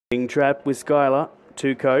Being trapped with Skylar,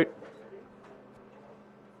 two coat.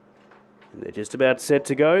 And they're just about set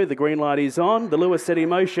to go. The green light is on. The Lewis set in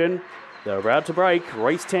motion. They're about to break.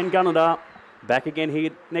 Race 10 Gunnedah. Back again here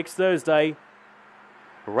next Thursday.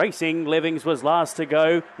 Racing, Levings was last to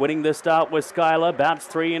go. Winning the start was Skylar. Bounce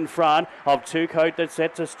three in front of two coat that's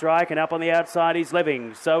set to strike. And up on the outside is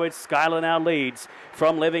Levings. So it's Skylar now leads.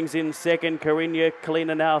 From Levings in second. Carinia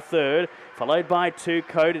Kalina now third. Followed by two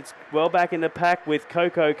coat. It's well back in the pack with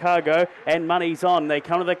Coco Cargo and Money's on. They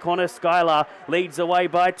come to the corner. Skylar leads away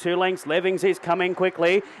by 2 lengths. Levings is coming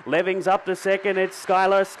quickly. Levings up to second. It's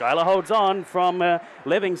Skylar. Skylar holds on from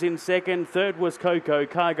Levings in second. Third was Coco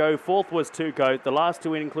Cargo. Fourth was two coat. The last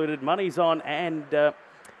two included Money's on and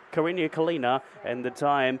Carinia Kalina. And the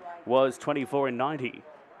time was 24:90.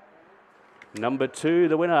 Number 2,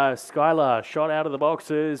 the winner, Skylar, shot out of the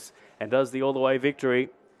boxes and does the all-the-way victory.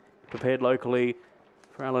 Prepared locally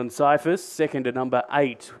for Alan Cyphus. Second to number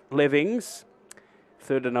 8, Levings.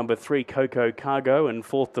 Third to number 3, Coco Cargo. And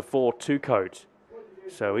fourth to 4, two coat.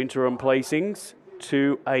 So interim placings,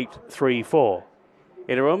 2, 8, 3, 4.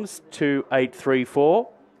 Interims, 2, 8, 3, 4.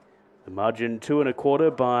 The margin 2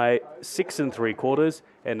 1/4 by 6 3/4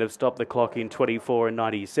 and have stopped the clock in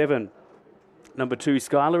 24:97. Number 2,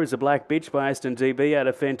 Skylar, is a black bitch by Aston DB out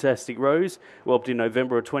of Fantastic Rose. Whelped in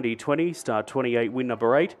November of 2020. Start 28, win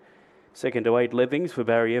number 8. Second to 8, Levings for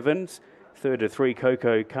Barry Evans. Third to 3,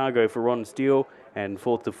 Coco Cargo for Ron Steele. And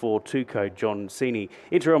fourth to 4, two coat John Sini.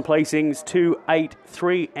 Interim placings 2, 8,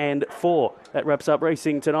 3 and 4. That wraps up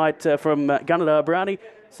racing tonight from Gunnedah. Brownie.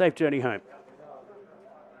 Safe journey home.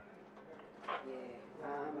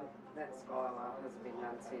 That Skylar hasn't been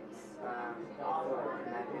done since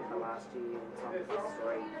the last year. It's on the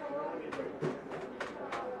street.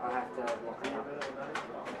 I have to lock it up.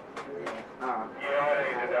 Yeah. All right.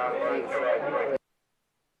 Thanks.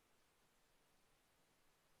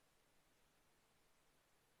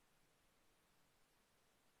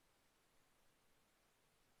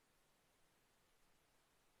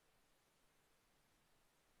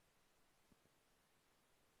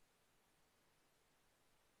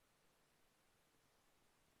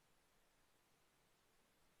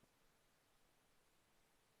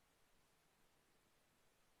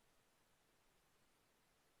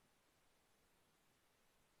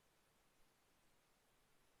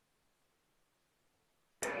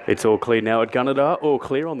 It's all clear now at Gunnedah. All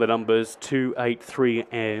clear on the numbers 2, 8, 3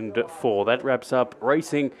 and 4. That wraps up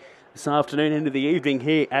racing this afternoon into the evening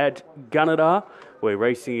here at Gunnedah. We're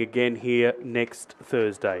racing again here next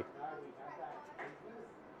Thursday.